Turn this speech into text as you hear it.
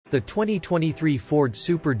The 2023 Ford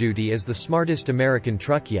Super Duty is the smartest American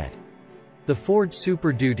truck yet. The Ford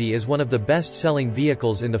Super Duty is one of the best-selling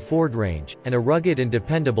vehicles in the Ford range, and a rugged and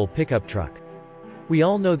dependable pickup truck. We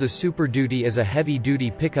all know the Super Duty is a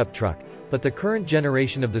heavy-duty pickup truck, but the current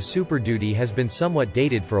generation of the Super Duty has been somewhat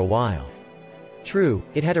dated for a while. True,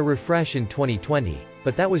 it had a refresh in 2020,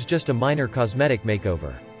 but that was just a minor cosmetic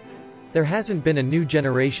makeover. There hasn't been a new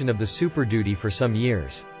generation of the Super Duty for some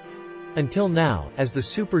years. Until now, as the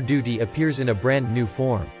Super Duty appears in a brand new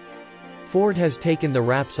form. Ford has taken the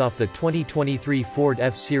wraps off the 2023 Ford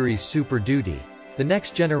F-Series Super Duty, the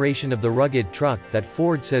next generation of the rugged truck that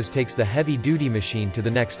Ford says takes the heavy-duty machine to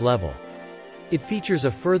the next level. It features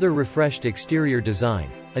a further refreshed exterior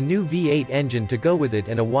design, a new V8 engine to go with it,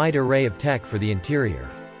 and a wide array of tech for the interior.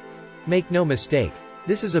 Make no mistake,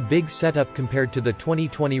 this is a big setup compared to the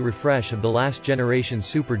 2020 refresh of the last generation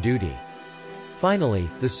Super Duty. Finally,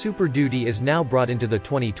 the Super Duty is now brought into the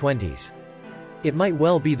 2020s. It might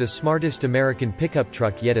well be the smartest American pickup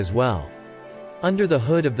truck yet as well. Under the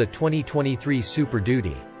hood of the 2023 Super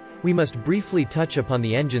Duty, we must briefly touch upon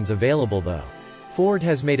the engines available though. Ford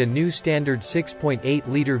has made a new standard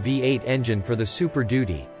 6.8-liter V8 engine for the Super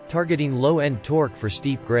Duty, targeting low-end torque for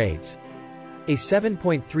steep grades. A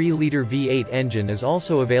 7.3-liter V8 engine is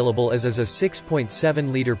also available as a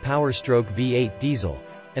 6.7-liter Powerstroke V8 diesel,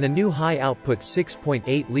 and a new high-output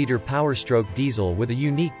 6.8-liter Powerstroke diesel with a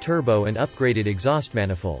unique turbo and upgraded exhaust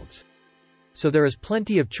manifolds. So there is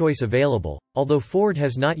plenty of choice available, although Ford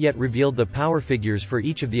has not yet revealed the power figures for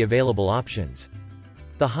each of the available options.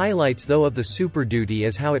 The highlights though of the Super Duty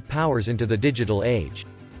is how it powers into the digital age.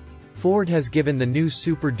 Ford has given the new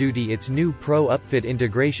Super Duty its new Pro Upfit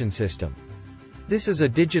integration system. This is a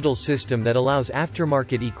digital system that allows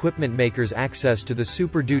aftermarket equipment makers access to the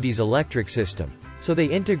Super Duty's electric system, so they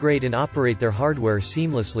integrate and operate their hardware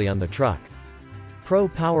seamlessly on the truck. Pro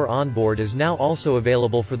Power Onboard is now also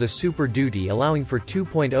available for the Super Duty, allowing for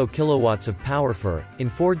 2.0 kilowatts of power for, in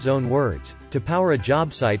Ford's own words, to power a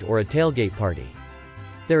job site or a tailgate party.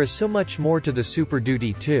 There is so much more to the Super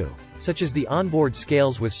Duty too, such as the onboard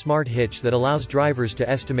scales with smart hitch that allows drivers to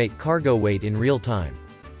estimate cargo weight in real time.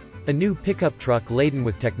 A new pickup truck laden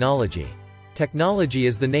with technology. Technology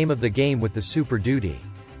is the name of the game with the Super Duty.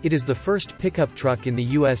 It is the first pickup truck in the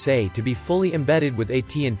USA to be fully embedded with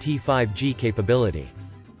AT&T 5G capability.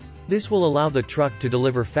 This will allow the truck to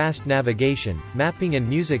deliver fast navigation, mapping and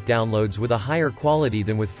music downloads with a higher quality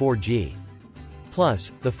than with 4G.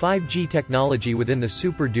 Plus, the 5G technology within the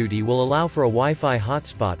Super Duty will allow for a Wi-Fi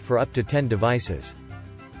hotspot for up to 10 devices.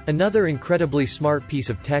 Another incredibly smart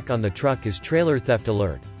piece of tech on the truck is Trailer Theft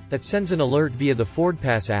Alert, that sends an alert via the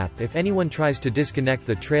FordPass app if anyone tries to disconnect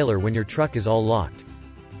the trailer when your truck is all locked.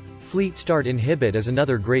 Fleet Start Inhibit is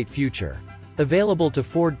another great feature. Available to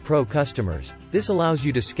Ford Pro customers, this allows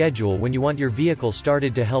you to schedule when you want your vehicle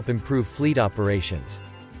started to help improve fleet operations.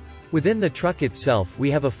 Within the truck itself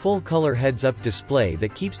we have a full-color heads-up display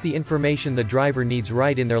that keeps the information the driver needs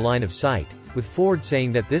right in their line of sight, with Ford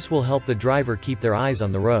saying that this will help the driver keep their eyes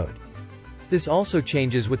on the road. This also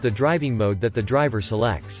changes with the driving mode that the driver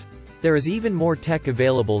selects. There is even more tech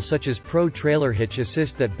available, such as Pro Trailer Hitch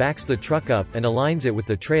Assist that backs the truck up and aligns it with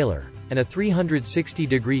the trailer, and a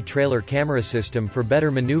 360-degree trailer camera system for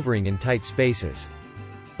better maneuvering in tight spaces.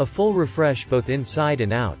 A full refresh both inside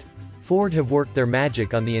and out. Ford have worked their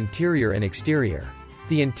magic on the interior and exterior.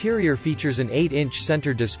 The interior features an 8-inch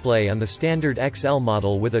center display on the standard XL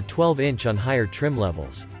model with a 12-inch on higher trim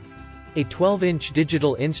levels. A 12-inch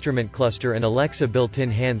digital instrument cluster and Alexa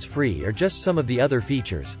built-in hands-free are just some of the other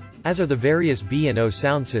features, as are the various B&O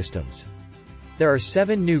sound systems. There are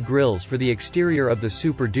 7 new grilles for the exterior of the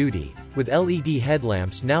Super Duty, with LED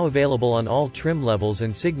headlamps now available on all trim levels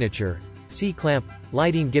and signature C-clamp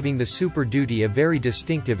lighting, giving the Super Duty a very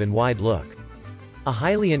distinctive and wide look. A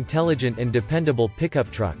highly intelligent and dependable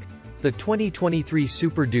pickup truck. The 2023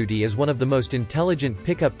 Super Duty is one of the most intelligent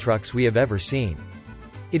pickup trucks we have ever seen.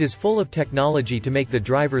 It is full of technology to make the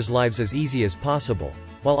drivers' lives as easy as possible,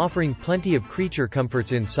 while offering plenty of creature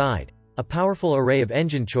comforts inside, a powerful array of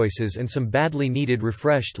engine choices and some badly needed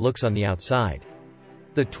refreshed looks on the outside.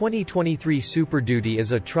 The 2023 Super Duty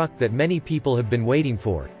is a truck that many people have been waiting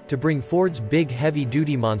for, to bring Ford's big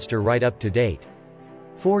heavy-duty monster right up to date.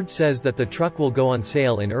 Ford says that the truck will go on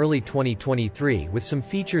sale in early 2023 with some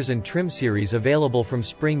features and trim series available from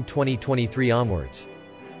spring 2023 onwards.